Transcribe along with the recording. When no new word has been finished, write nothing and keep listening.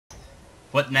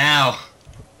What now?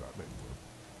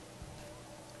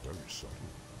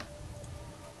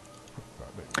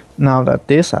 Now that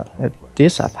this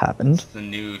have happened. It's the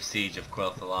new siege of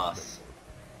QUEL'THALAS.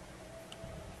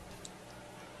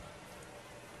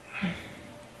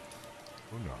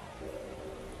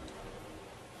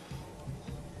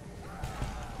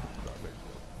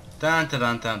 Dun dun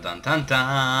dun dun dun dun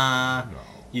dun.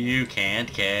 You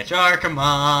can't catch our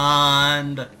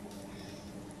command.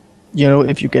 You know,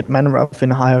 if you get Manruff in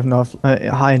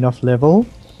high enough level,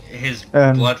 his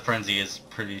blood frenzy is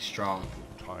pretty strong.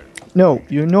 No,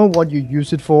 you know what you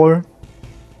use it for?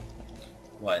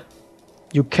 What?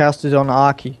 You cast it on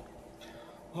Arky.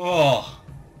 Oh.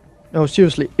 No,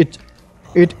 seriously,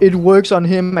 it works on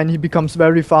him and he becomes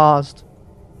very fast.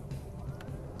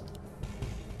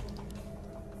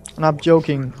 And I'm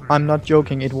joking. I'm not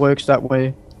joking. It works that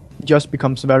way. It just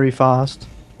becomes very fast.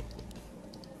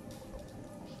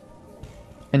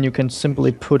 And you can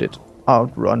simply put it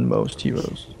outrun most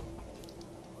heroes.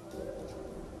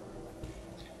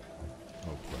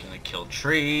 Gonna kill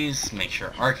trees, make sure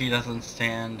Arky doesn't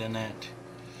stand in it.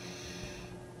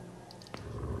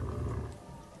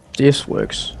 This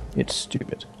works. It's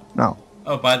stupid. No.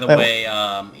 Oh, by the way,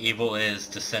 evil is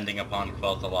descending upon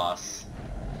QUEL'THALAS.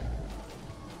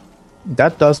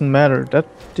 That doesn't matter.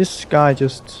 This guy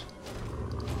just...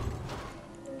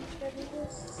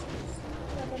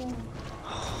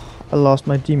 I lost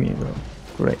my Demi though.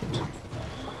 Great.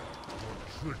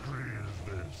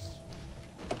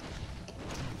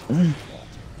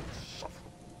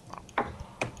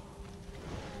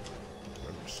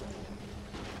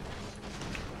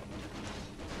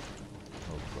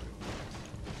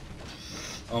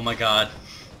 Oh my god.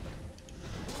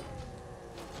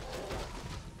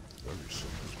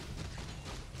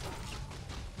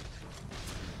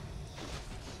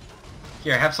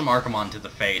 Here, have some Archimon to the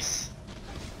face.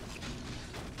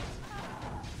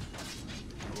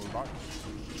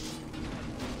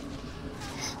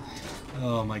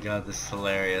 Oh my god, this is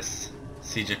hilarious.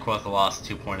 Siege of QUEL'THALAS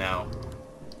 2.0.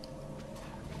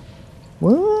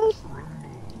 What?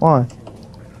 Why?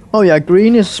 Oh yeah,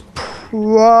 green is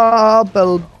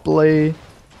probably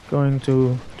going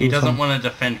to... He doesn't want to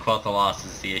defend QUEL'THALAS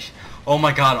is the issue. Oh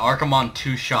my god, Archimon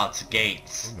 2-shots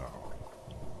gates.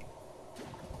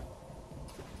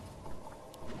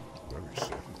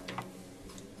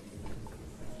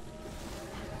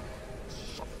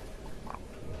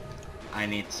 I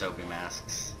need soapy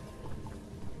masks.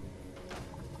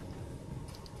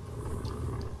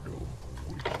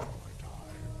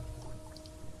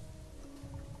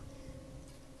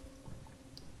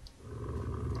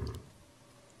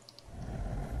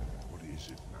 What is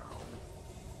it now?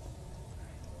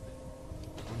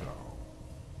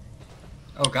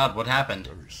 Oh god, what happened?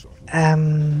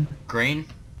 Green?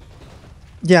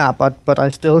 Yeah, but I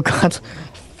still got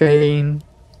Fane.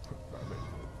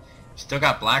 Still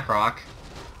got Blackrock.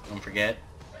 Don't forget.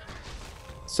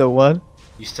 So what?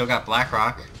 You still got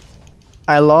Blackrock.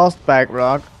 I lost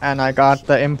Blackrock and I got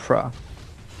the Emperor.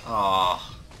 Oh.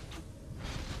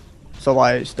 So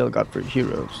I still got 3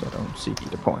 heroes. I don't see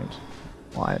the point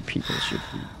why people should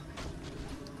be.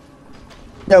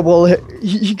 Yeah, well,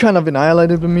 he kind of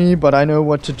annihilated me, but I know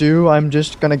what to do. I'm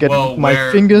just gonna get my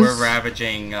fingers. We're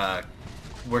ravaging.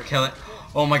 We're killing.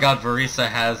 Oh my god, Varisa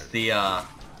has the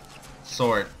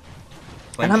sword.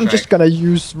 And I'm just gonna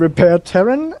use Repair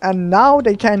Terran, and now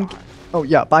they can... Oh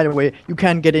yeah, by the way, you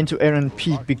can't get into Aaron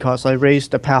Peak because I raised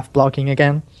the path blocking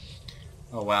again.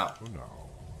 Oh wow.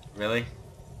 Really?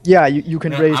 Yeah, you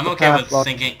can raise the path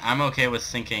blocking. I'm okay with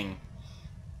sinking.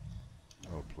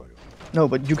 No,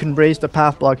 but you can raise the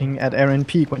path blocking at Aaron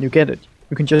Peak when you get it.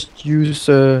 You can just use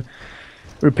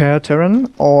Repair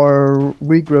Terran or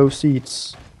Regrow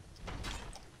Seeds.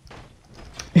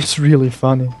 It's really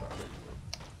funny.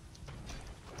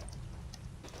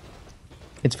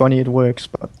 It's funny it works,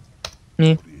 but...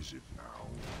 It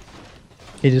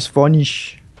is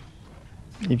funny-ish.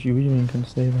 If you even can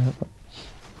say that.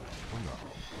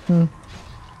 But...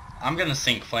 I'm gonna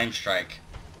sink Flame Strike.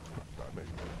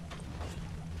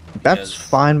 That's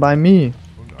fine by me.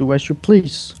 Do as you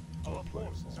please.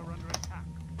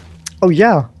 Oh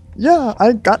yeah. Yeah,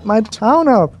 I got my town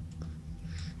up.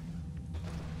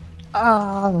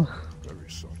 Ah.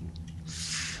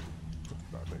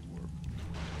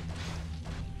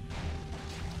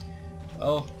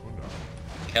 Oh.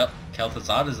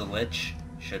 QUEL'THALAS is a lich.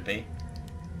 Should be.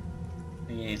 I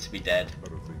think he needs to be dead.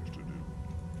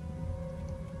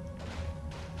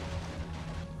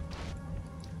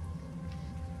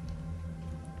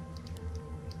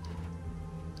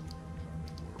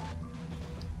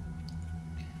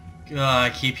 I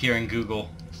keep hearing Google.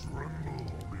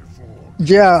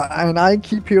 Yeah, and I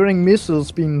keep hearing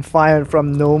missiles being fired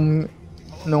from Gnome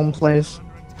Place.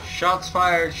 Shots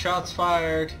fired! Shots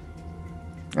fired!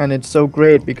 And it's so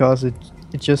great because it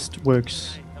just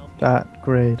works that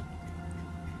great.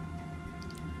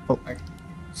 Oh.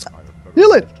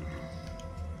 Heal it!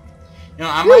 You know,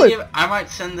 I might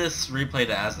send this replay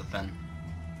to Azathan.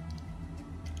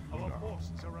 Our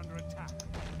forces are under attack.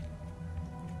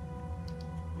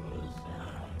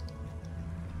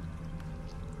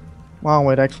 Wow,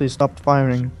 it actually stopped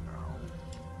firing.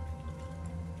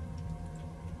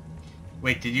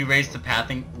 Wait, did you raise the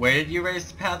pathing? Where did you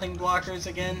raise the pathing blockers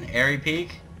again? Airy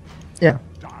Peak? Yeah.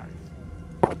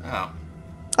 Oh.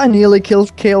 I nearly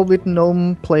killed Kale with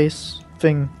Gnome Place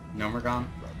thing. Nomergon?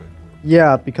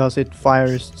 Yeah, because it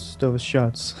fires those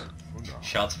shots.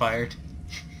 Shots fired?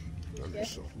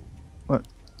 What?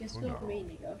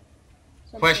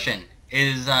 Question.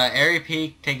 Is Airy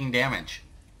Peak taking damage?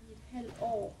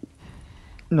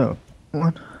 No.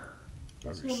 What?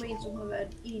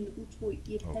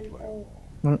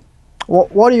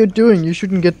 What are you doing? You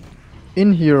shouldn't get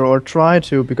in here or try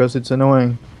to because it's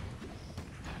annoying.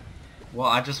 Well,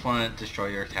 I just want to destroy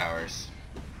your towers.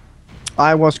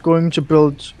 I was going to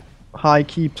build high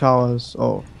keep towers.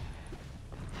 Oh.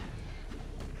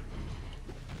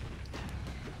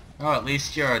 Oh, at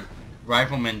least your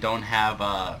riflemen don't have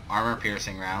armor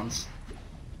piercing rounds.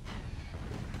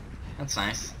 That's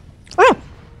nice. Ah!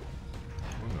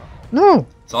 No!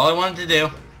 That's all I wanted to do.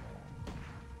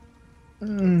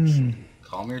 Mm.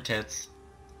 Calm your tits.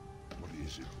 What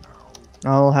is it now?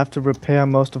 I'll have to repair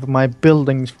most of my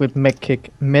buildings with medkit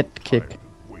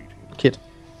Waiting. kit.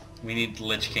 We need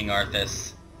Lich King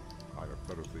Arthas. I have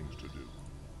better things to do.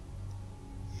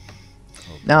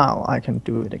 Now I can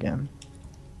do it again.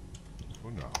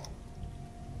 For now,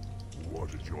 what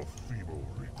is your feeble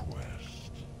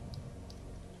request?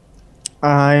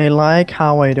 I like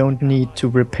how I don't need to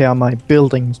repair my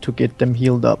buildings to get them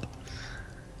healed up.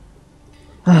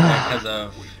 Because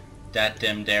of that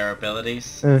dim their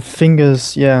abilities.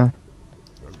 Fingers, yeah.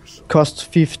 Very simple. Cost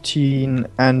 15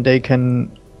 and they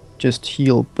can just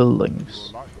heal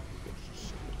buildings. Life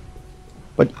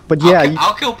is But yeah,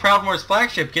 I'll kill Proudmoore's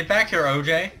flagship. Get back here,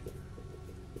 OJ.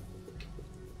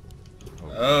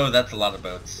 Oh, that's a lot of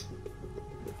boats.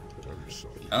 very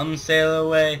simple. Come sail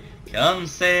away, come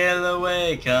sail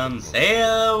away, come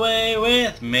sail away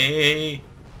with me.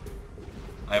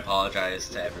 I apologize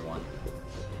to everyone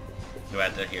who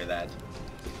had to hear that.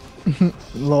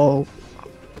 lol.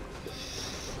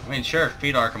 I mean, sure,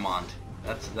 feed Archimond.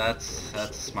 That's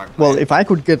a smart plan. Well, if I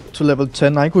could get to level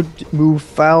 10, I could move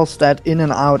Falstad in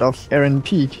and out of Eren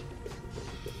Peak.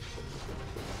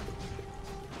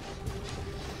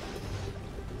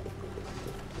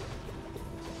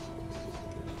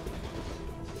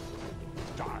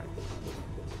 Die.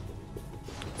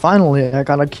 Finally, I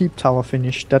got a keep tower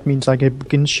finished. That means I can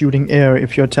begin shooting air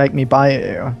if you attack me by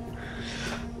air.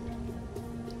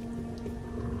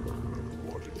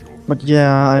 What is your But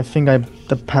yeah, I think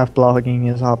the path blocking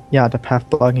is up. Yeah, the path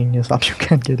blocking is up. You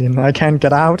can't get in. I can't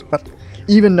get out, but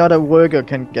even not a worker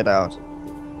can get out.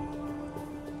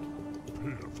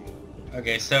 pitiful?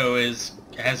 Okay, so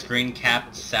has Green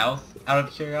capped south out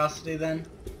of curiosity then?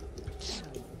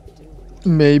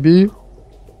 Maybe.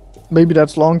 Maybe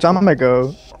that's long time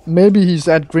ago. Maybe he's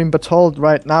at Grim Bathold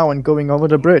right now and going over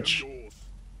the bridge.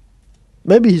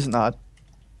 Maybe he's not.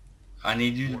 I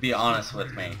need you to be honest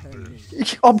with me.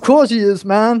 Of course he is,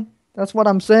 man. That's what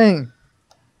I'm saying.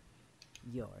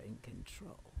 You're in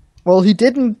control. Well, he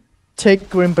didn't take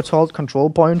Grim Bathold control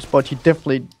points, but he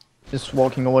definitely is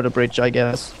walking over the bridge, I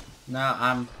guess. No,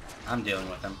 I'm dealing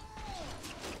with him.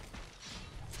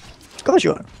 Of course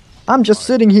you are. I'm just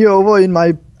sitting here over in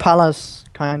my palace,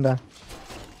 kinda.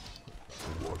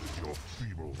 What is your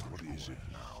feeble? What is it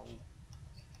now?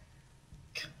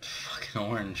 Fucking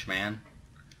orange, man.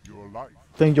 Your life.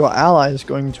 I think your ally is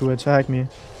going to attack me.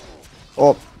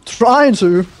 Or trying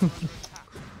to.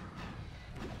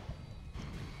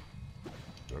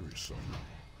 Very simple.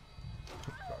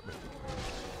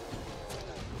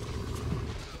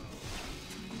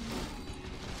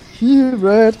 Here,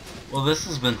 red. Well, this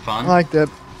has been fun. I like that.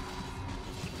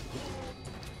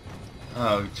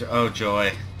 Oh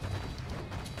joy.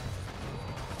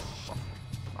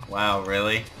 Wow,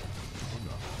 really?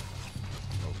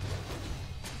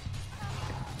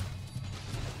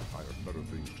 I have better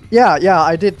things to do. Yeah,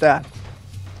 I did that.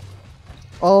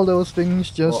 All those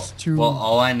things just to... Well,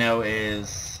 all I know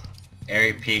is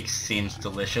Airy Peaks seems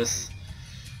delicious.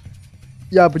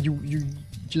 Yeah, but you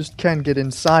just can't get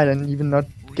inside and even not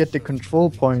get the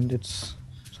control point. It's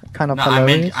kind of No,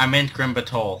 hilarious. I meant Grim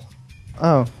Batol.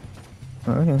 Oh.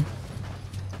 Okay.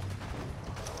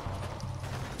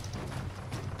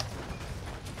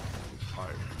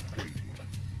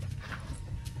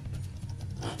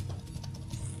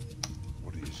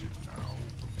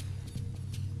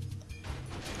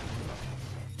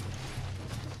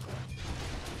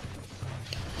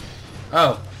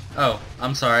 Oh,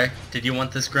 I'm sorry. Did you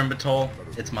want this Grimbatol?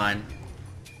 It's mine.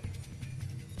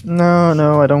 No,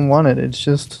 no, I don't want it. It's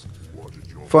just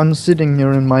fun sitting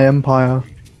here in my empire.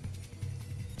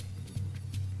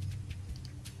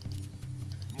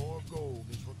 More gold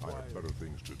is required. I have better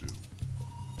things to do.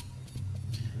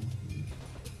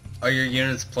 Are your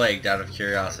units plagued, out of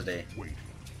curiosity? Wait.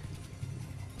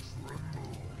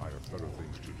 I have better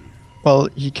things to do. Well,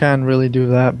 he can't really do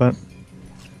that, but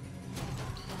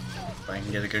If I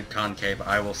can get a good concave,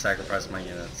 I will sacrifice my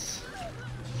units.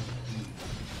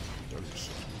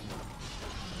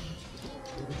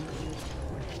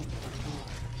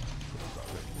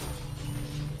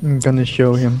 I'm gonna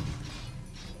show him.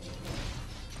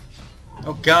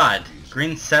 Oh god!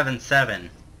 Green 7-7.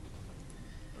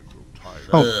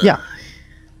 Oh, Ugh. yeah.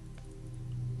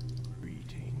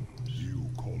 Greetings. You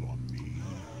call on me.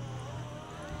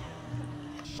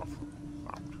 Suffer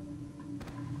out.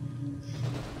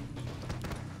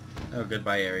 Oh,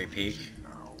 goodbye, Airy Peak.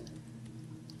 Now.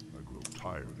 I grow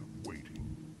tired of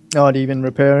waiting. Not even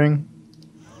repairing.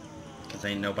 Cause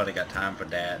ain't nobody got time for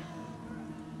that.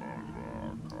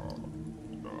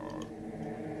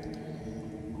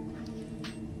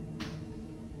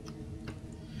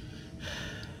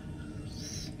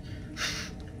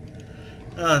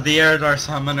 The Eridar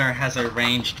Summoner has a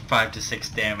ranged 5 to 6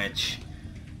 damage.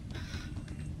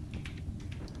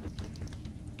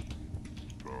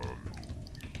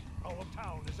 Our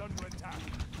town is under attack.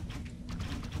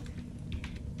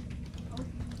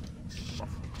 Suffer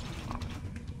out.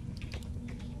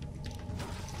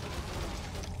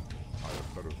 I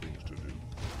have better things to do.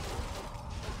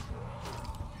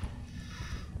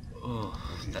 Oh,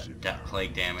 that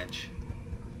plague damage.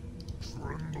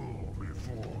 Tremble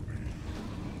before me.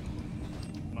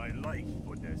 My life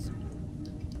for this.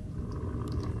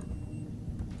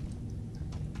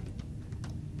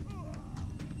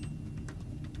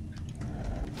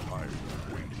 Tired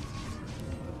of waiting.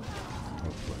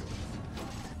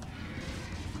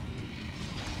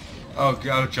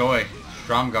 Oh, joy.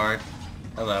 Stromguard.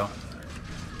 Hello.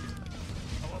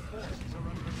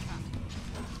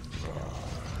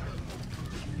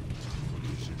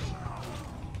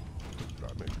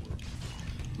 That may work.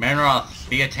 Manroth,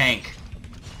 be a tank.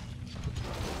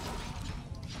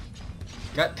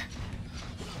 Gut.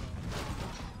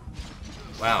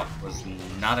 Wow, was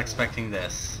not expecting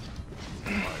this.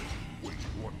 Wait,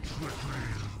 what trickery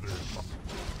is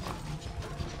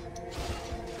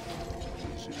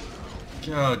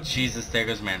this? Oh, Jesus, there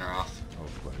goes Manroth. I'll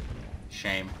play.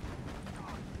 Shame.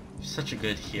 Such a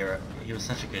good hero. He was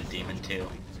such a good demon, too.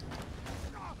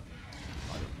 I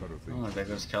have better things. Oh, there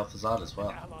goes QUEL'THALAS as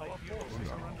well.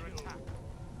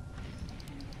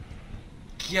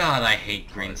 God, I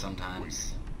hate green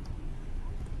sometimes.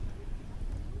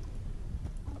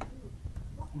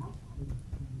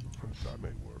 That may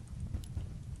work.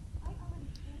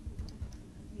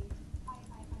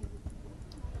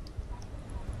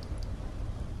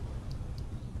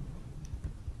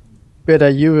 Better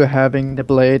you having the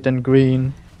blade than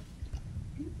green.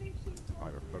 I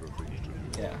have better things to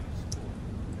do. Yeah.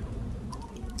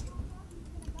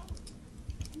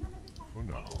 For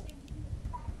now.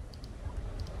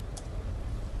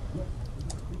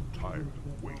 Tired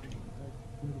of waiting.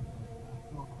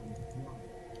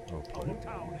 I'll play. Our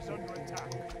town is under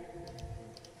attack.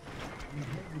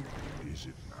 Is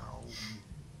it now?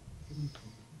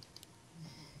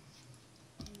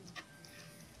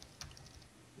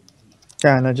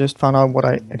 Yeah, and I just found out what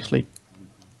I actually...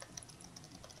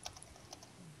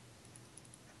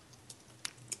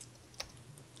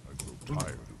 I grow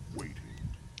tired of waiting.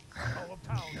 Our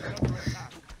town is under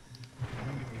attack.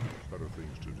 Better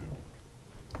things to do.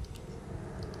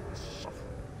 Suffer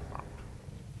out.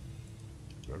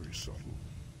 Very subtle.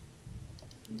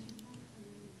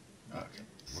 Okay.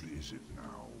 What is it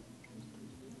now?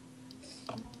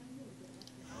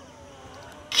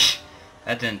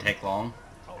 That didn't take long.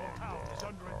 Our town is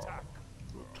under attack.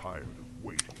 Grow tired of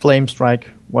waiting. Flame strike.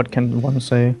 What can one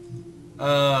say?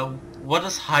 What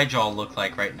does Highjaw look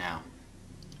like right now?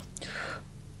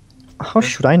 How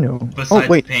should I know? Besides Oh,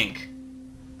 wait. pink.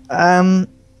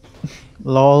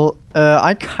 Lol.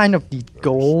 I kind of need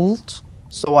gold,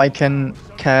 so I can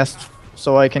cast,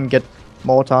 so I can get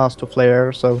mortars to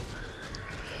flare, so...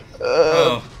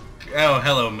 Oh,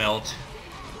 hello, Melt.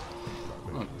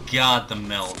 Oh god, the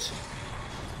Melt.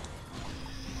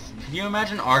 Can you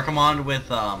imagine Archimonde with,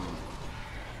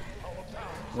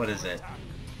 what is it?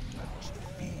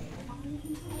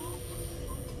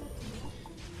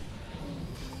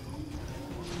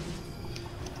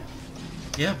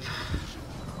 Yep.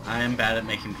 I am bad at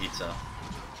making pizza.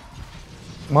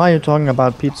 Why are you talking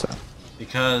about pizza?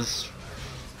 Because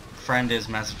friend is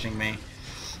messaging me.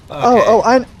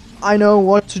 Okay. I know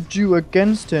what to do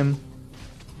against him.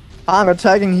 I'm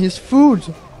attacking his food.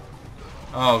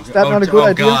 Oh, Is that not a good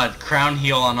idea? God, crown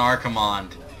heal on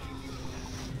Archimond.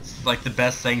 It's like the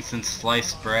best thing since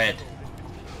sliced bread.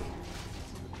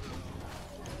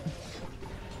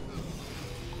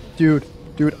 Dude,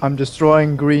 I'm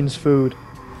destroying Green's food.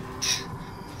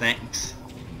 Thanks.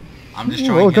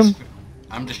 You're welcome.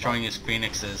 I'm destroying his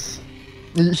phoenixes.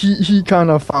 He kind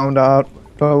of found out.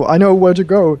 Oh, I know where to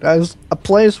go. There's a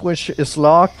place which is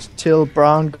locked till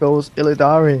Brown goes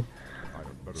Illidari.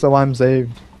 So I'm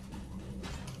saved.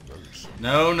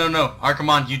 No.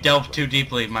 Archimond, you delved too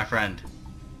deeply, my friend.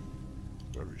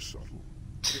 Very subtle.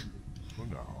 For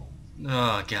now,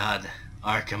 Oh, God.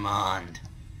 Archimond.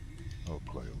 I'll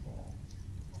play along.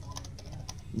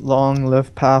 Long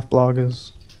live path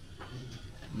bloggers.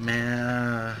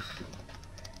 Man.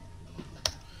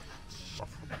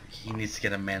 He needs to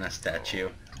get a mana statue.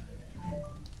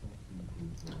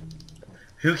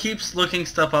 Who keeps looking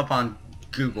stuff up on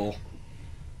Google?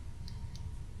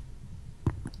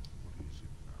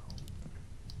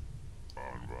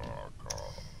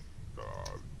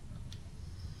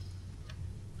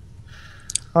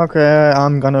 Okay,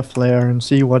 I'm gonna flare and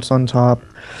see what's on top.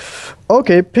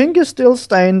 Okay, pink is still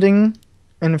standing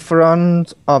in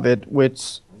front of it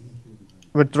with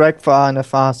Dregfar and a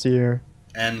Farseer.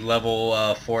 And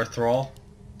level 4 Thrall?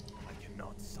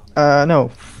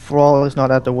 No, Thrall is not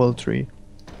at the world tree.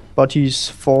 But he's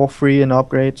 4 free in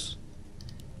upgrades.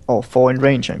 Or 4 in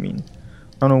range, I mean.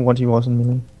 I don't know what he was in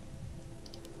melee.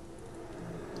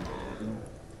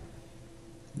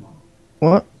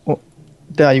 What?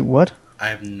 What? I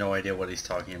have no idea what he's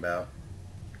talking about.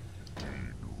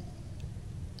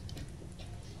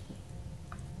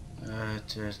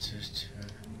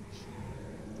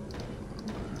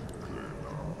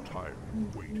 Time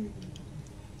waiting.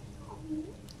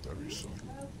 Very soon.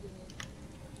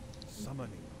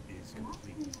 Summoning is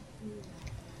complete.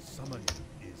 Summoning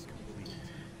is complete.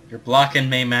 You're blocking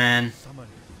me, man. Summoning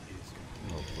is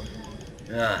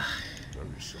complete. Ugh.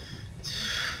 Very soon.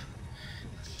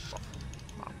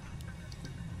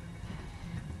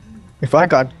 If I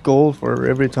got gold for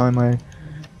every time I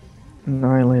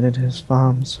annihilated his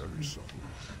farms. Very soon.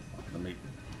 Let me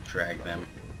drag them.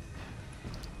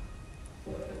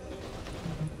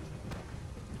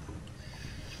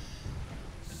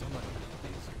 Summoning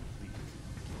is complete.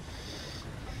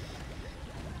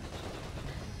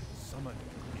 Summoning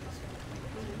is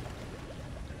complete.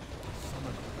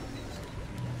 Summoning is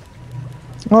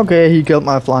complete. Okay, he killed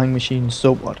my flying machine,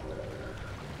 so what?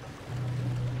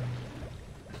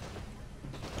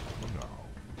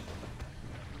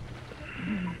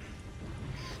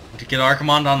 To get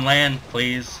Archimond on land,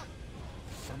 please.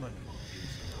 Summoning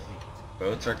is complete.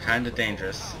 Boats are kind of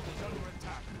dangerous.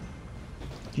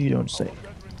 You don't say.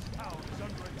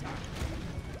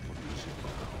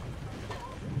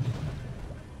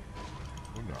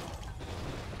 For now,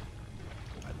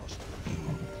 I must.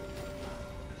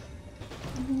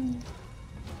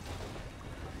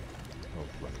 I'll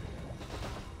play along.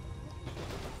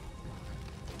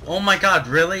 Oh my God,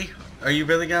 really? Are you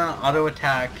really gonna auto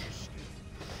attack?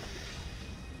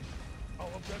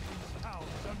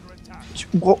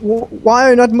 Why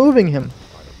are you not moving him?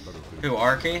 Who,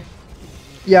 Archie?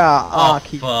 Yeah, Oh,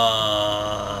 Arky.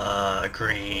 fuck.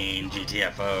 Green,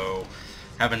 GTFO.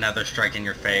 Have another strike in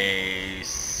your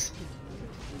face.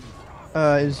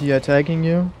 Is he attacking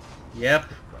you? Yep.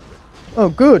 Oh,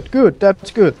 good,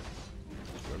 that's good.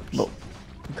 Well,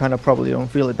 you kind of probably don't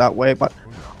feel it that way, but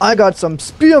I got some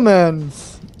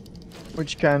spearmans,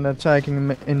 which can attack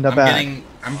him in the back.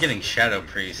 I'm getting Shadow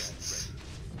Priests.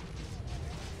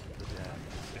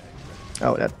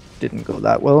 Oh, that didn't go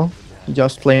that well. He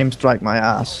just flame strike my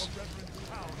ass.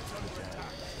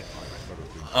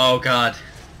 Oh God.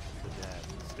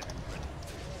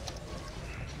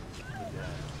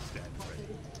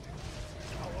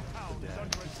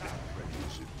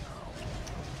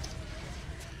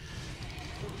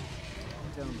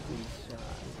 Don't be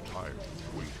shy. Time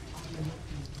waiting.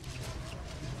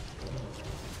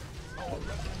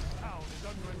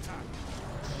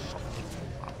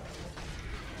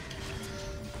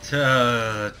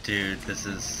 Dude, this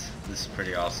is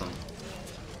pretty awesome.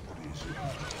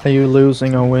 Are you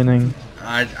losing or winning?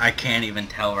 I can't even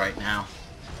tell right now.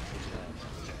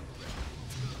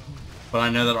 But I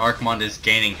know that Archimond is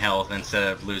gaining health instead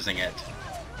of losing it.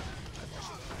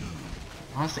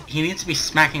 Honestly, he needs to be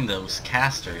smacking those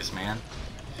casters, man.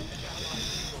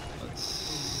 Let's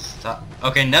stop.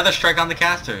 Okay, another strike on the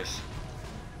casters.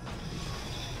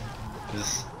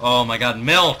 Oh my God,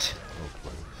 Milt!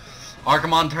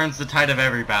 Archimond turns the tide of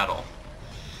every battle.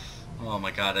 Oh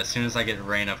my god, as soon as I get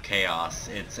Reign of Chaos,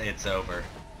 it's over.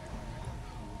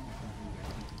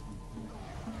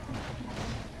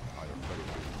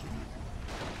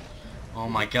 Oh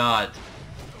my god.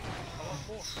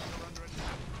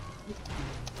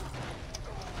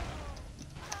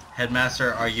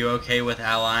 Headmaster, are you okay with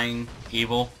allying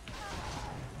evil?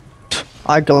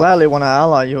 I gladly want to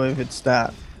ally you if it's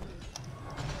that.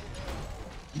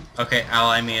 Okay,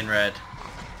 ally me in red.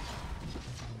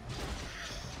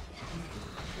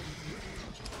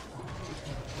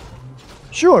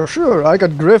 Sure, sure, I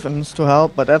got griffins to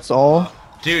help, but that's all.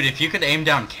 Dude, if you could aim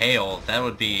down Kale, that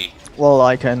would be... Well,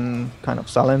 I can kind of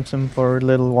silence him for a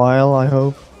little while, I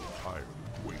hope.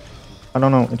 I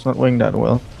don't know, it's not going that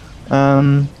well.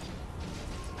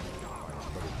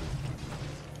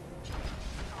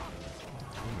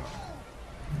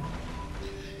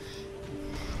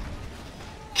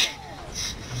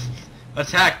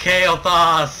 Attack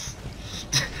QUEL'THALAS!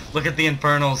 Look at the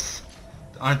infernals.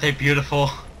 Aren't they beautiful?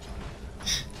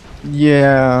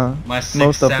 Yeah, My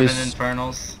 6-7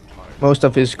 infernals. most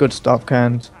of his good stuff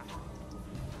can't.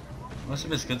 Most of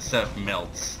his good stuff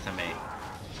melts to me.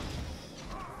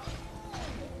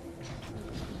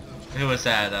 Who was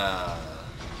that?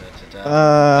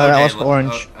 That was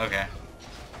orange. Oh, okay.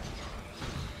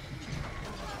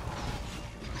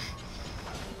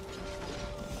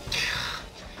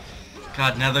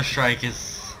 God, Nether Strike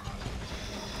is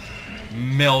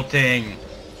melting.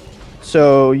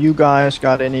 So you guys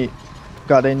got any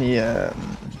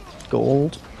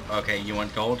gold? Okay, you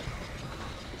want gold?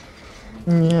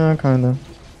 Yeah, kinda.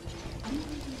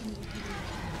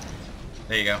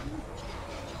 There you go.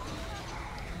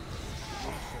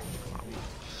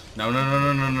 No, no, no,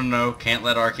 no, no, no, no. Can't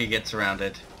let Arky get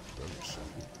surrounded.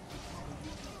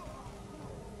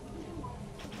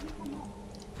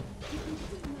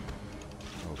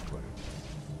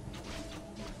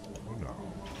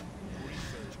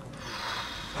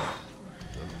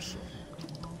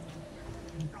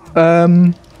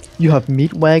 You have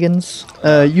meat wagons.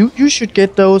 You should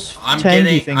get those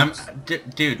tanky things.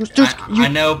 Dude, You- I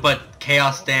know, but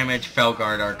chaos damage,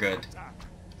 Felguard are good.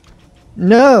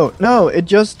 No, no, it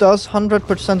just does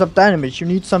 100% of damage. You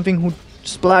need something who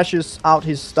splashes out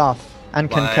his stuff and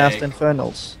can cast Like-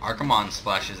 infernals. Archimon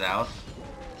splashes out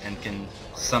and can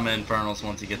summon infernals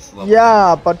once he gets to level.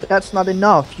 Yeah, but that's not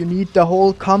enough. You need the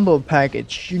whole combo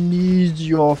package. You need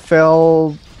your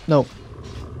No.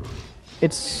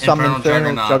 It's some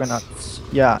Infernal juggernauts.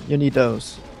 Yeah, you need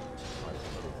those.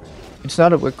 It's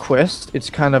not a request, it's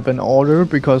kind of an order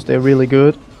because they're really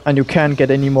good. And you can't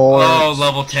get any more. Oh,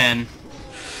 level 10.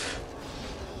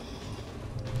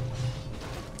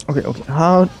 Okay, okay.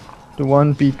 How do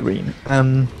one beat green?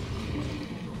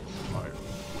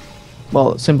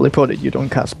 Well, simply put it, you don't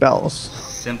cast spells.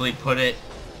 Simply put it,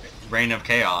 Reign of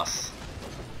Chaos.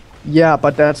 Yeah,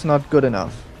 but that's not good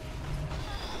enough.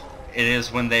 It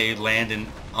is when they land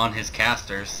on his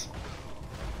casters.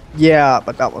 Yeah,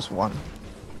 but that was one.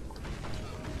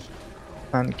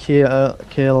 And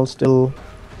Kill still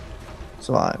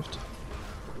survived.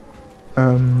 I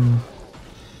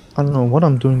don't know what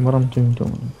I'm doing.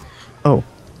 Oh,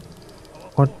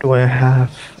 what do I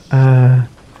have?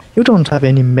 You don't have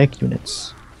any mech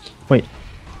units. Wait,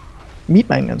 meat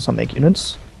wagons are mech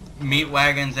units. Meat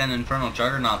wagons and infernal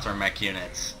juggernauts are mech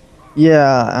units.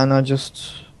 Yeah, and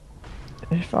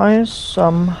if I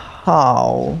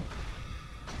somehow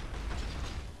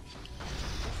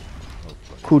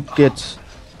could get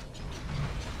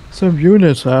some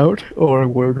units out, or a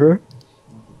worker.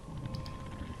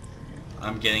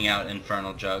 I'm getting out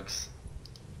infernal jugs.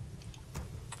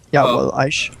 Yeah, Oh. well,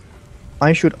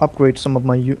 I should upgrade some of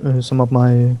my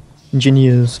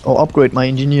engineers, or upgrade my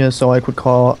engineers so I could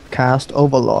cast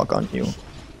overlog on you,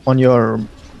 on your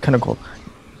canonical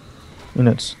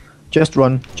units. Just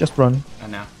run. I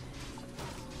know.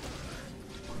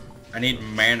 I need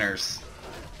manners.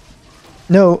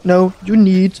 No, you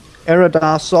need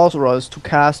Eredar sorcerers to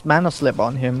cast mana slip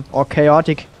on him, or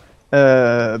chaotic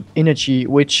energy,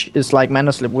 which is like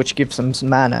mana slip, which gives them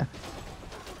mana.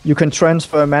 You can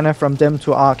transfer mana from them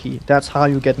to Arky. That's how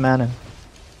you get mana.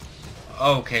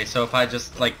 Okay, so if I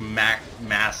just like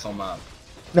mass them up.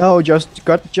 No, just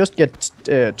get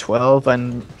 12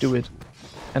 and do it,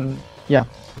 and yeah.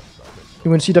 You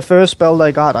can see the first spell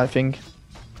they got, I think.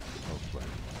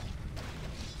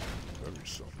 Very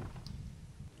subtle.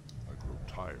 I grow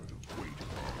tired of waiting.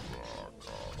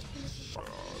 Tired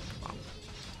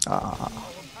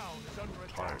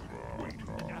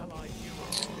of waiting.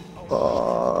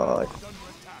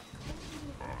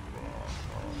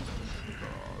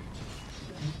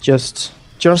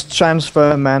 Just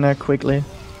transfer mana quickly.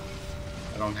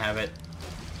 I don't have it.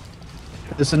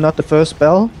 This is not the first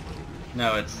spell?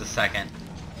 No, it's the second.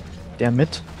 Damn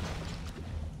it.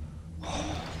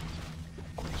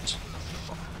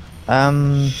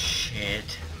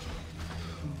 Shit.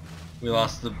 We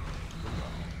lost the...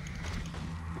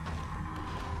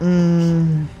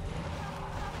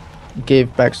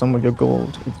 Gave back some of your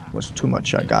gold. It was too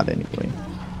much I got anyway.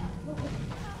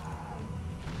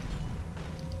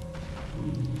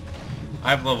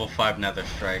 I have level 5 Nether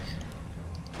Strike.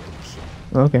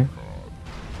 Okay.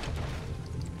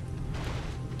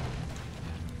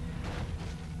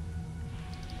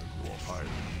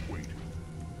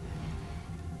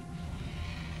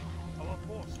 Our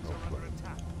forces are under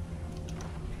attack.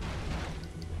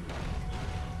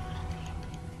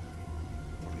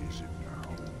 What is it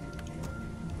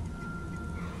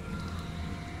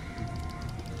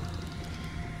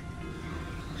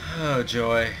now? Oh,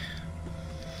 joy.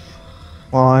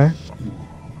 Why?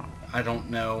 I don't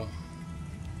know.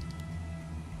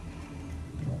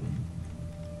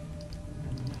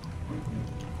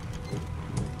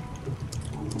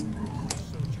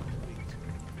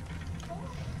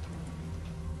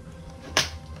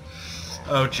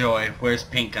 Oh joy, where's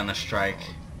pink gonna strike?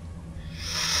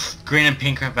 Green and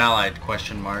pink have allied,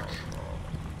 question mark.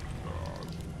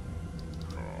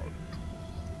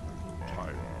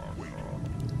 Tired of waiting.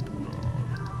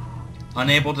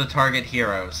 Unable to target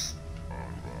heroes.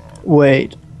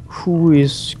 Wait, who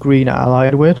is green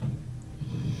allied with?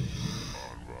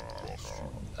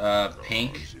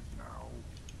 Pink?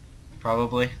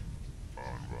 Probably.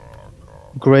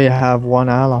 Grey have one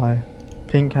ally.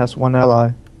 Pink has one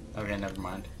ally. Okay, never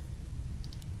mind.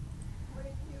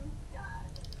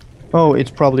 Oh, it's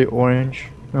probably orange.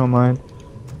 Never mind.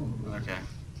 Okay.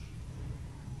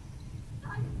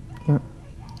 Yeah.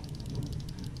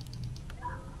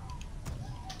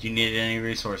 Do you need any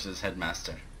resources,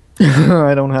 Headmaster?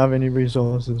 I don't have any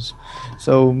resources.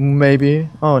 So maybe...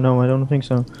 Oh no, I don't think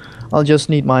so. I'll just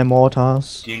need my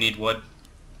mortars. Do you need wood?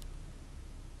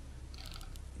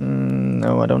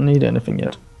 No, I don't need anything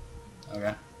yet.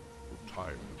 Okay.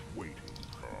 Tired of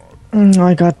waiting.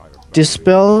 I got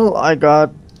Dispel, I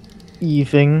got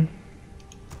Evening.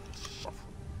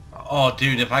 Oh,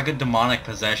 dude, if I could demonic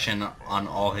possession on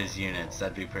all his units,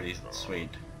 that'd be pretty sweet.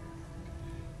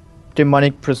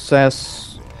 Demonic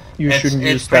Process. You shouldn't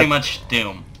use It's pretty that. much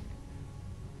Doom.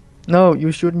 No,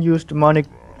 you shouldn't use Demonic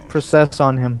Process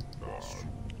on him.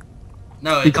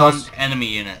 No, it's Because- on enemy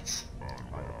units.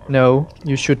 No,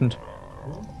 you shouldn't.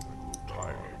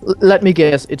 Let me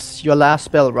guess, it's your last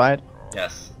spell, right?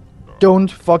 Yes. Don't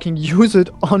fucking use it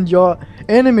on your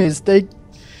enemies.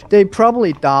 They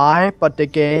probably die, but they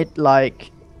get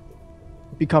like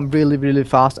become really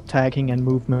fast attacking and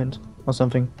movement or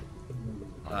something.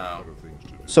 Oh.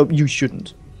 So you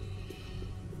shouldn't.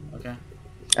 Okay.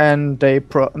 And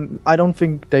I don't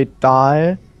think they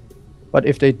die, but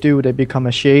if they do, they become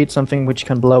a shade, something which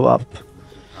can blow up.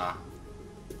 Ah.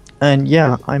 And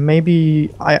yeah, I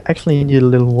actually need a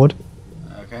little wood.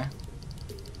 Okay.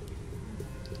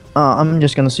 I'm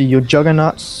just gonna see your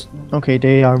juggernauts. Okay,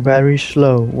 they are very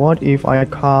slow. What if I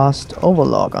cast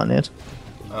Overlord on it?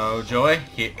 Oh, joy.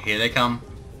 Here they come.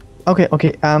 Okay,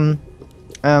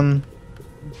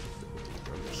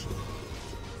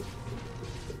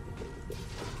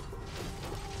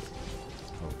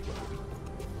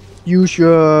 use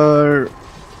your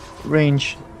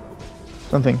range.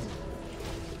 Something.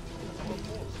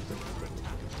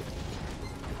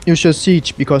 Use your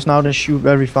siege, because now they shoot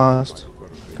very fast.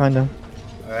 Kinda.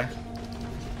 Okay.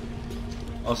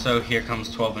 Also, here comes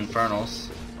 12 Infernals.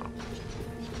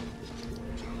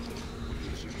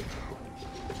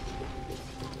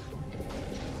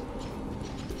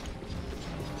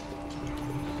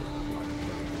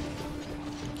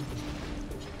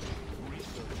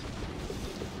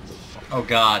 Oh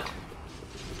god.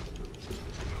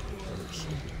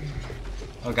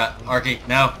 Oh god, Arky,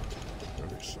 no!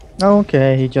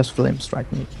 Okay, he just flame strike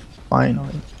me. Fine. What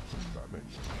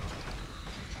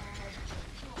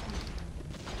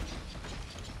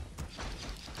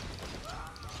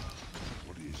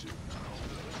is it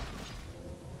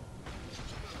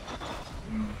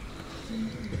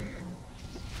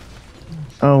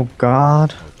now? Oh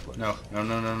god. No, no,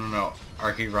 no, no, no, no.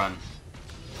 Arky, run.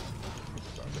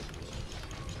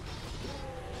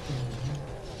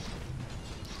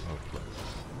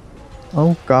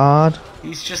 Oh god.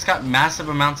 He's just got massive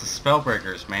amounts of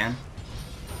spellbreakers, man.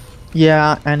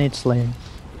 Yeah, and it's lame.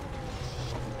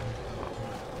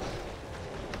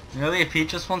 Really, if he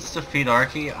just wants to feed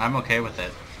Arky, I'm okay with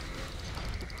it.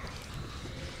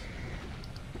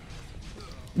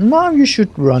 Now you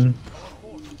should run.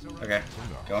 Okay,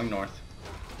 going north.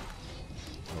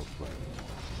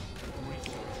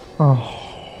 Oh.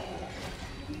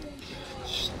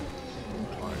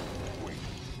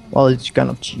 Well, it's kind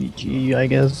of GG, I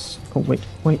guess. Oh, wait.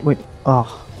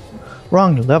 Ah.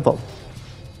 Wrong level.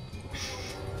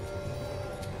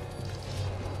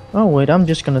 Oh, wait, I'm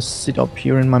just gonna sit up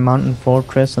here in my mountain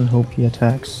fortress and hope he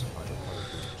attacks.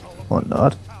 Or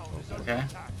not. Okay.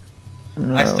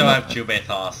 No, I still no. have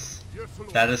QUEL'THALAS.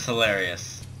 That is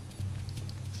hilarious.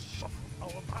 Our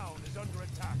town is under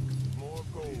attack. More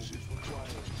gold is required.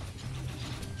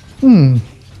 Hmm.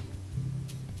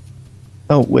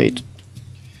 Oh, wait.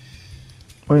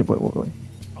 Wait.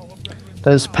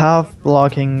 There's path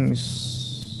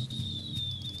blockings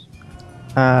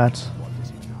at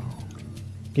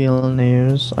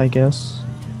Gilnears, I guess.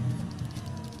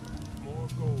 More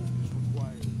gold is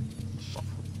required.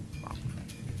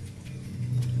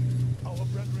 Our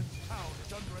brethren's town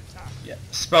is under attack. Yeah.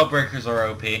 Spellbreakers are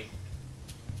OP. An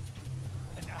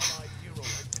allied hero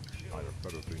has been killed. I have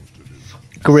better things to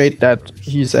do. Great that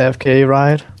he's AFK,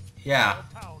 right? Yeah.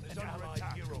 Town is under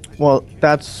attack. Well,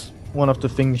 that's one of the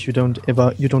things you don't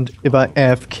ever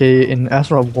AFK in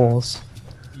Azeroth Wars.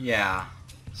 Yeah.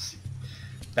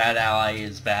 Bad ally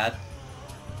is bad.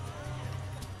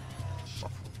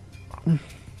 You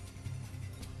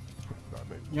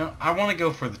know, I want to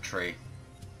go for the tree.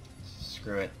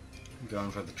 Screw it. I'm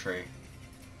going for the tree.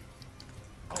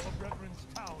 Our brethren's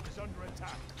town is under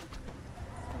attack.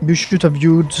 You should have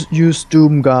used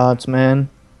Doom Guards, man.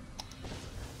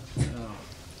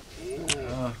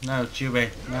 Oh, no, Jube.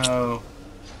 No.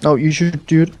 No, you should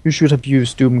have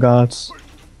used Doom Guards.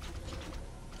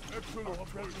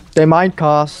 They might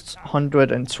cost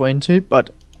 120, but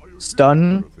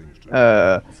stun,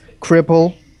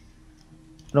 cripple. I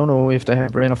don't know if they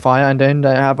have Rain of Fire, and then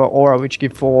they have an aura which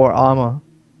give 4 armor.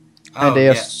 Oh, And they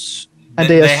yeah. are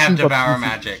They have super Devour beefy.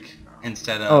 Magic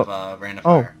instead of Rain of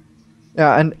Oh. Fire.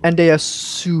 Yeah, and they are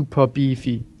super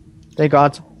beefy. They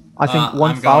got, I think, I'm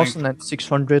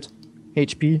 1,600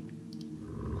 HP.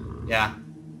 Yeah.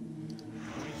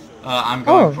 I'm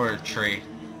going Oh. for a tree.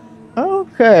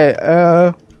 Okay,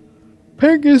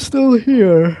 Pink is still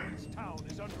here. Town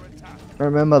is under attack.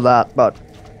 Remember that, but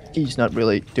he's not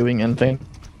really doing anything.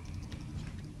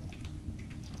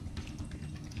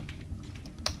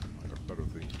 I have better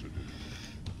things to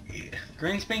do.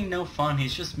 Green's being no fun.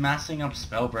 He's just massing up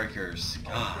Spellbreakers.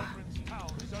 God. Brethren's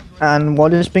town is under attack. And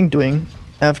what is Pink doing?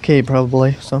 AFK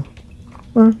probably, so.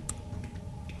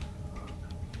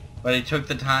 But he took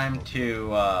the time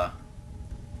to,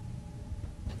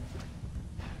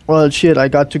 Well, shit, I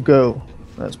got to go.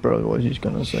 That's probably what he's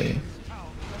gonna say.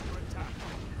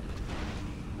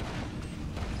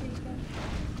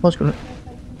 What's gonna...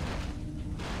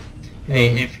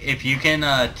 Hey, if you can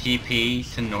TP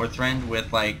to Northrend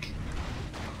with like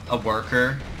a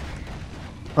worker,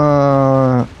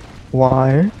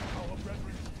 Why?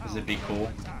 does it be cool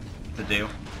to do?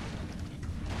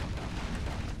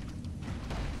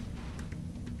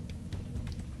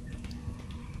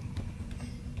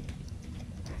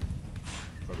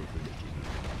 Better things to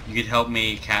do. You could help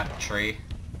me cap tree.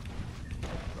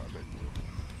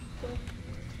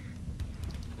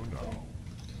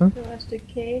 For now.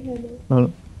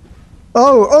 No.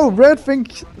 Oh, red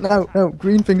things. No,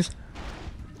 green things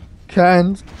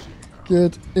can't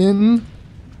get in.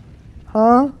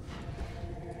 Huh?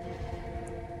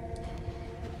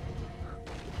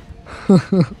 Our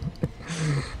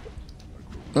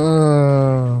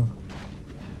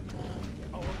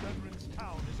brethren's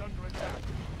town is under attack.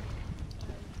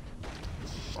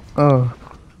 Oh.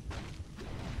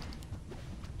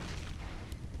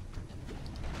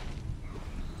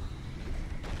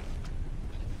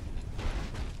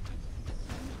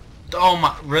 Oh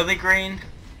my, really, Green?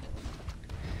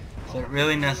 Is it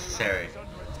really necessary?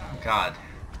 God.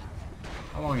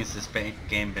 How long has this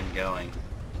game been going?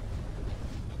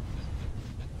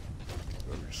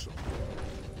 Very simple.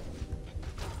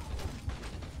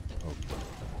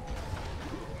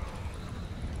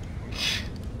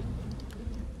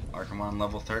 Arkham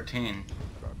level 13.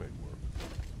 That may work.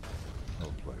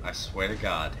 I'll play I it. swear to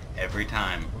God, every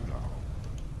time. For now.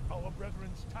 Our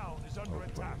brethren's town is under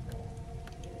attack.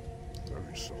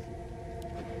 Very simple.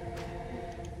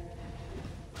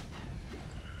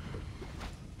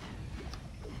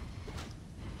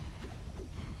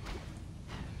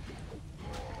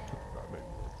 That may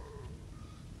work.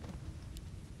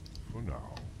 For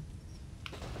now.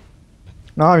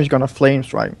 Now he's gonna flame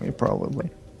strike me probably.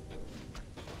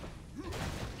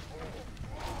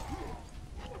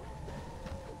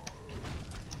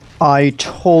 I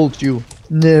told you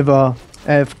never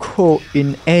AFK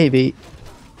in AV.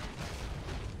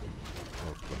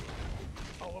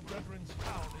 brethren's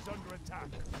town is under attack.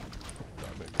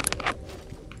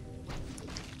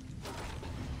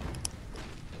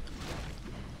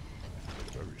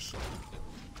 Very soon.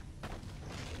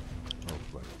 I'll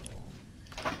play along.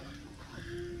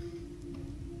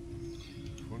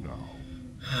 For now,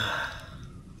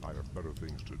 I have better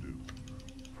things to do.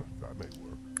 That may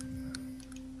work.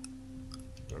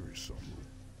 Very soon.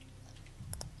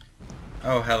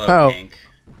 Oh, hello, Oh. Pink.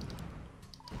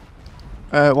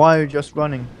 Why are you just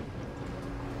running?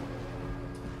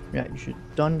 Yeah, you should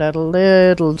have done that a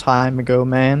little time ago,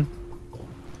 man.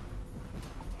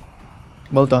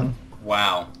 Well done.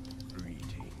 Wow.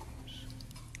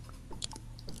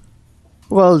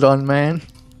 Well done, man.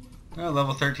 Oh,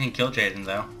 level 13 kill Jaden,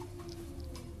 though.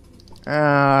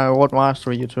 What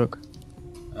mastery you took?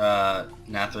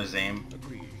 Nathrazim.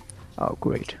 Oh,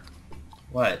 great.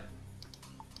 What?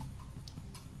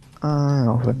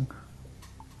 Nothing.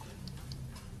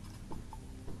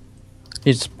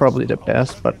 It's probably the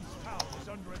best, but Town is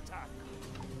under attack.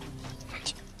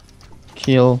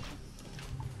 kill.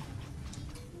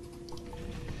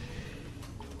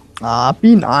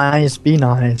 Be nice, be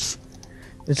nice.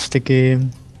 It's the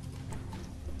game.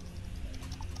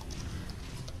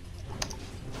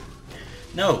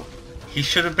 No, he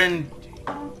should have been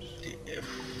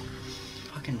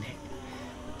fucking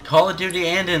Call of Duty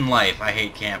and in life. I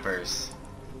hate campers.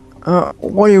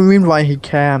 What do you mean why he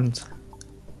camped?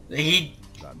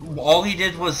 All he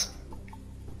did was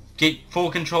get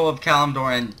full control of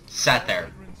Kalimdor and sat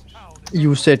there.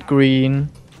 You said green.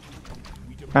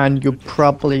 And you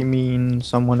probably mean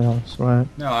someone else, right?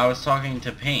 No, I was talking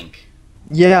to Pink.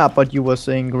 Yeah, but you were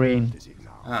saying green.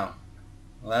 Oh,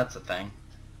 well that's a thing.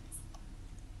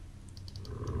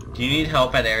 Do you need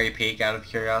help at Airy Peak out of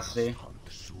curiosity?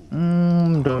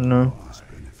 Don't know.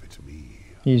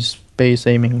 He's base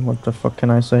aiming, what the fuck can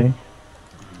I say?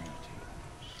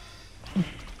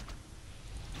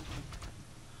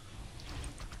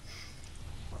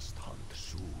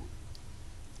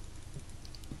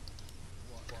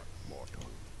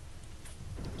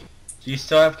 Do you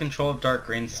still have control of dark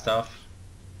green stuff?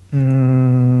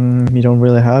 You don't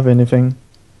really have anything.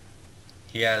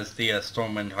 He has the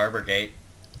Stormwind Harbor Gate.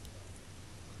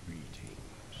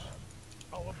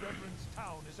 Our brethren's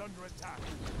town is under attack.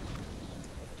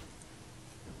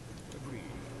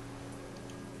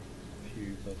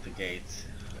 You built the gates.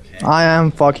 Okay. I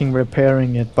am fucking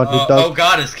repairing it, but it does. Oh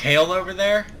god, is Kale over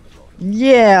there?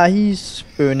 Yeah, he's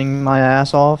burning my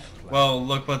ass off. Well,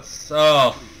 look what's...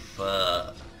 Oh,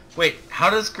 fuck. Wait, how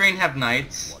does green have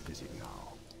knights?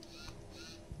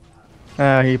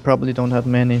 He probably don't have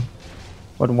many.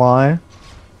 But why?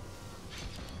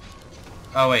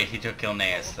 Oh wait, he took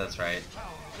Gilneas, that's right.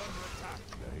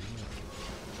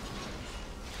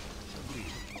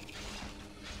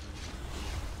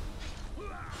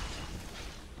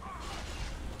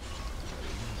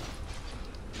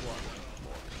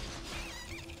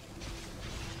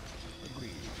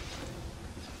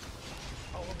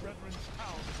 Our brethren's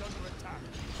town is under attack.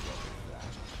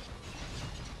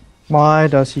 Why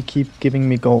does he keep giving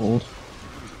me gold?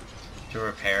 To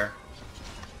repair.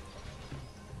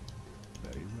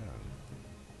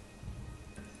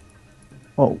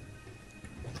 Oh,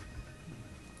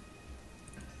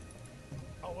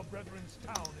 Our brethren's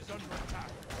town is under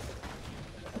attack.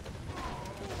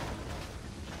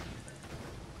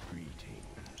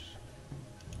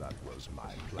 That was my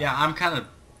plan. Yeah, I'm kind of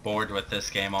bored with this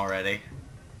game already.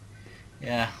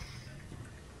 Yeah.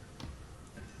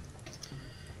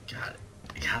 God,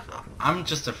 I'm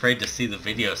just afraid to see the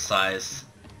video size.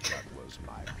 That was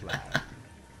my plan.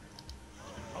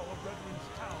 Our brethren's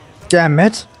town is damn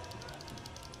it!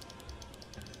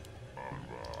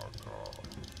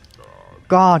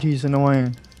 God, he's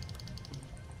annoying.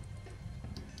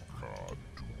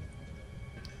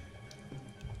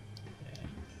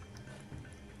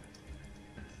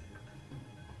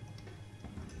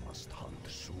 Must hunt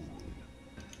soon.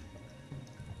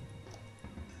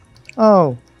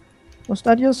 Oh, was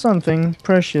that just something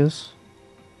precious?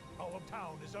 our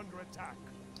town is under attack.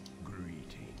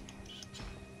 Greetings.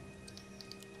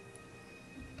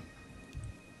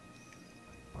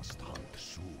 Must hunt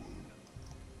soon.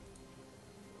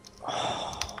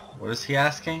 What is he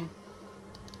asking?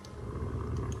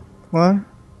 What?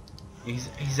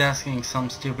 He's asking some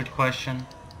stupid question.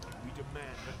 We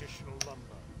demand additional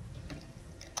lumber.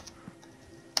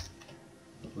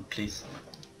 Please.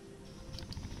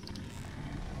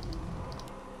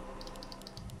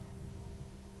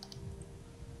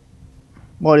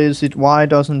 What is it? Why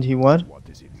doesn't he what? What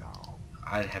is it now?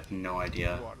 I have no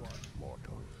idea. What,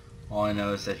 mortal? All I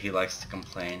know is that he likes to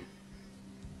complain.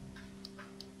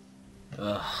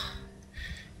 Ugh.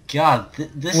 God,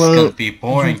 this Well, is gonna be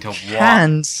boring you to watch.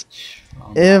 can't Oh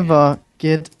my ever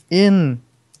get in,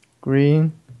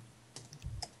 green.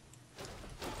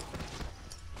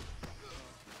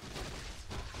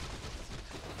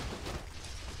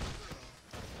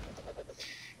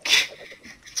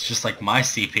 It's just like my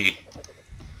CP.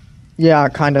 Yeah,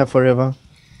 kinda forever.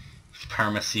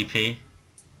 Perma CP.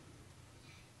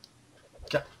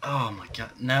 Oh my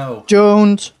god, no.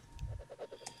 Don't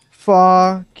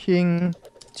fucking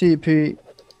TP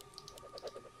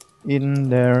in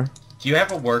there. Do you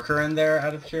have a worker in there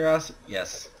out of curiosity?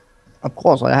 Yes. Of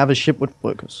course, I have a ship with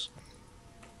workers.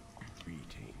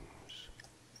 Greetings.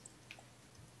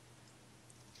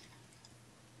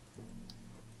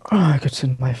 Oh, I could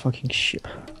send my fucking ship.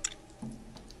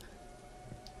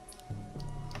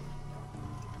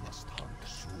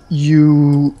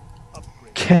 You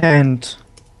can't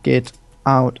get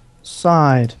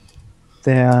outside.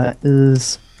 There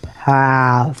is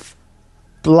path.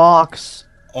 Blocks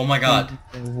Oh my god.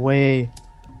 in the way.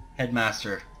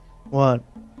 Headmaster. What?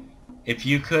 If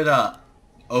you could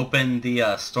open the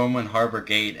Stormwind Harbor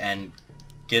gate and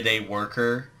get a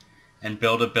worker and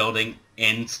build a building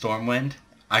in Stormwind,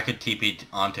 I could TP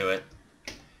onto it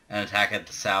and attack at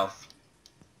the south.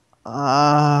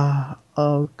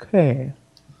 Okay.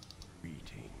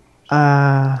 Greetings.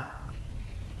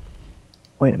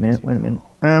 Wait a minute,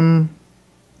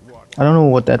 I don't know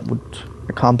what that would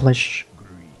accomplish.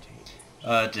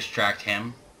 Greetings. Distract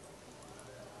him.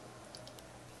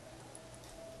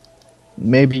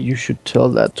 Maybe you should tell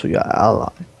that to your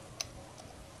ally.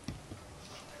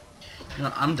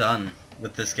 No, I'm done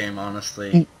with this game,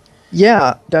 honestly.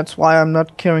 Yeah, that's why I'm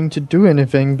not caring to do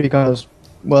anything, because,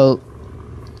 well...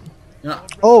 No.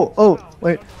 Oh,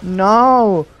 wait,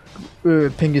 now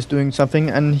Pink is doing something,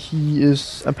 and he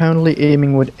is apparently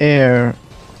aiming with air.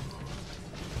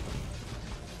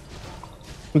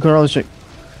 We can also check.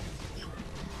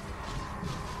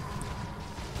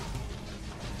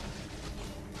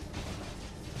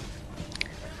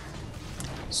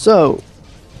 So,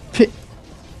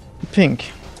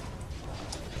 Pink.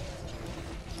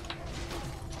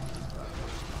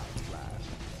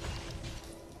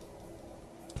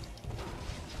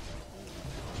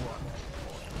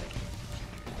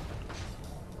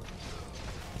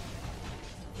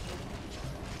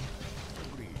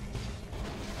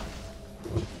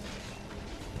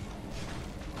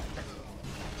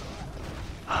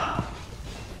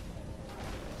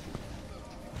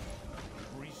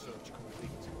 Research complete.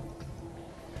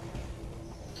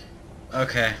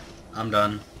 Okay, I'm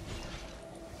done.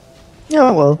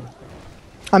 Yeah, well,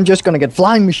 I'm just gonna get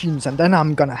flying machines, and then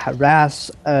I'm gonna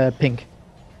harass Pink.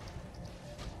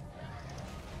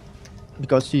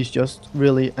 Because he's just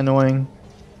really annoying.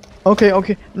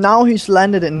 Okay, now he's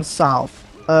landed in south.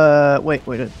 Wait.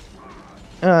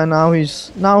 Now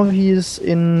he's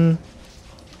in...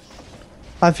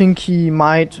 I think he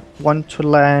might want to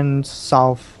land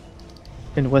south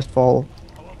in Westfall.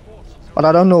 But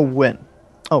I don't know when.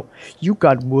 Oh, you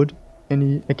got wood.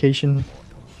 Any occasion?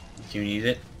 Do you need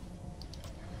it?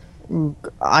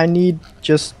 I need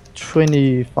just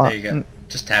 25. There you go.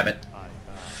 Just have it.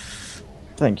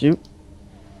 Thank you.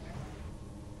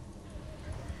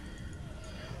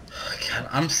 God,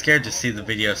 I'm scared to see the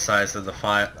video size of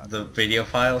the video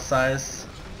file size.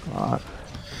 God.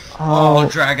 Oh,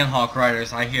 Dragonhawk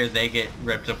Riders, I hear they get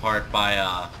ripped apart by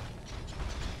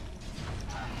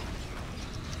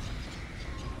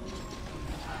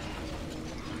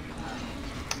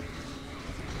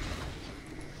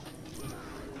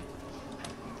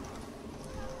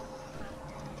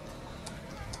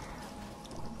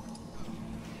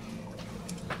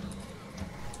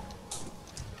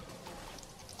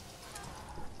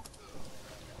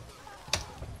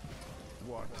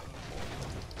What?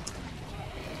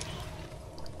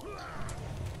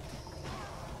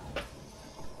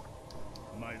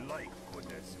 My life for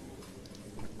this.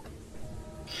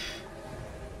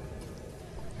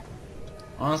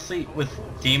 Honestly, with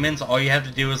demons, all you have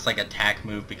to do is like attack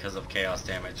move because of chaos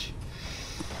damage.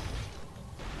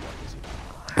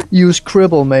 Use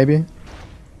cribble, maybe.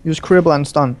 Use cribble and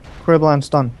stun. Cribble and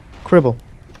stun. Cribble.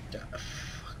 Fuck,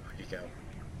 where'd he go?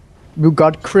 You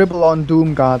got cribble on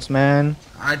Doom Guards, man.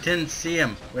 I didn't see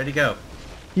him. Where'd he go?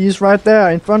 He's right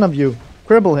there in front of you.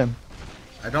 Cribble him.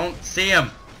 I don't see him.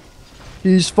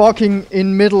 He's fucking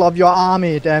in middle of your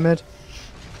army, damn it.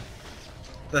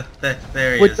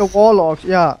 There he With is. the warlocks,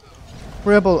 yeah.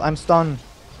 Cribble and stun.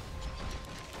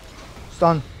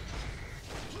 Stun.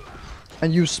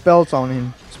 And use spells on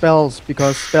him. Spells,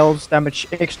 because spells damage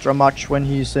extra much when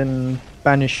he's in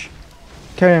Banish.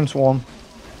 Carrion Swarm.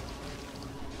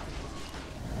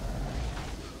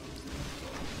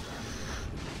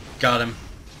 Got him.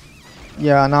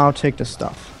 Yeah, now take the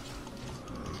stuff.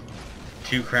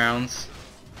 2 crowns.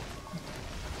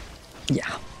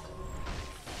 Yeah.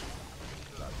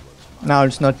 Now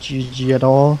it's not GG at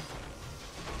all.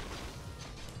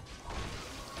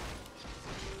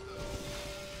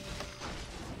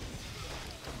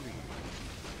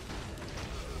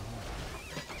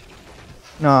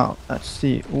 Now, let's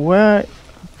see, where...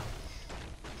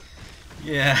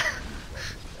 Yeah.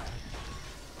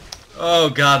 Oh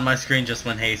god, my screen just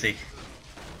went hazy.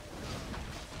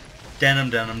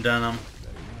 Denim.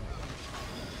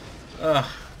 Ugh.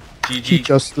 He GG.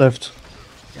 just left.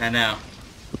 I know.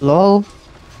 Lol.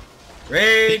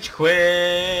 Rage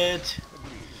quit!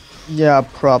 Yeah,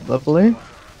 probably.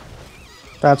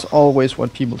 That's always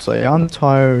what people say. I'm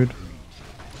tired.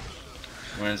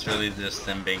 When it's really just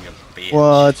them being a bitch.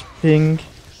 What, Pink?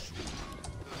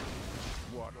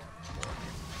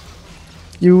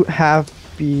 You have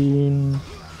been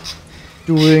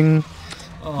doing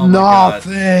Oh my god.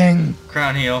 nothing.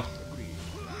 Crown heal.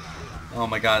 Oh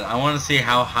my god, I want to see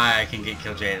how high I can get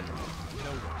Kill Jaded.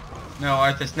 No,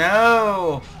 Arthas,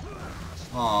 no!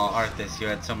 Aw, Arthas, you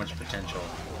had so much potential.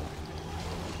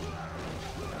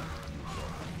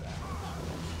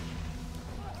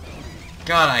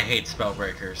 God, I hate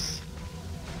spellbreakers.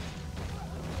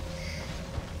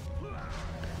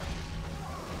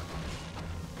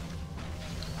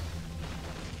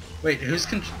 Wait,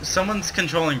 someone's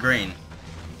controlling green.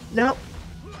 No,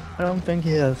 I don't think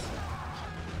he is.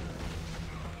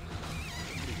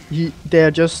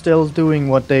 They're just still doing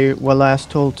what they were last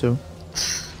told to.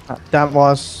 That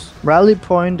was rally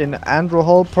point in Andrew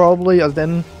Hall probably, and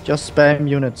then just spam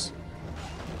units.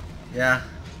 Yeah.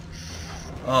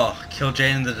 Oh, Kill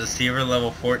Jaden the Deceiver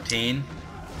level 14.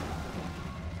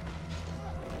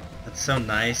 That's so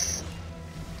nice.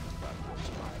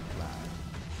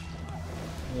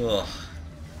 Ugh.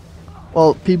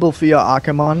 Well, people fear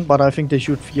Archimon, but I think they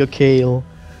should fear Kale.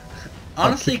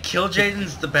 Honestly, Kill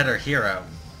Jaden's the better hero.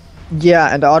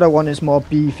 Yeah, and the other one is more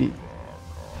beefy.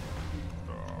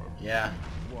 Yeah.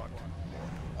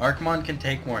 Archimon can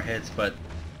take more hits, but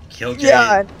Kill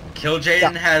Jaden,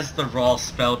 Yeah, has the raw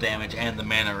spell damage and the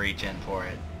mana regen for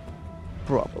it.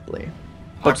 probably.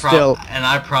 But still. And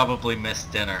I probably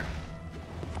missed dinner.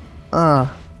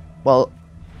 Well,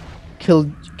 Kill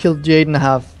Jaden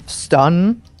have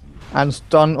stun, and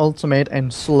stun ultimate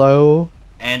and slow.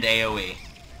 And AoE.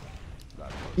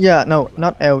 Yeah, no,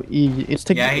 not LE. It's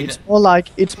Yeah, it's more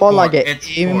like a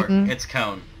aim. It's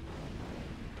cone.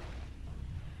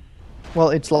 Well,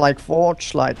 it's like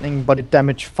Forge Lightning, but it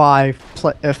damage 5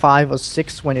 or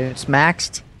 6 when it's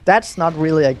maxed. That's not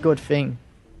really a good thing.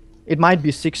 It might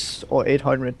be 6 or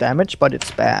 800 damage, but it's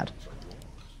bad.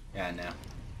 Yeah, I know.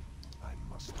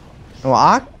 No,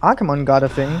 Archimon got a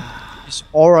thing. His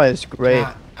aura is great.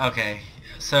 Okay,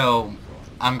 so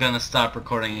I'm gonna stop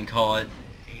recording and call it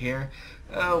here.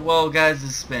 Well, guys,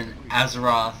 this has been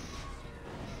Azeroth,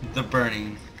 the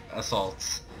Burning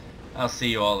Assaults. I'll see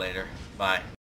you all later. Bye.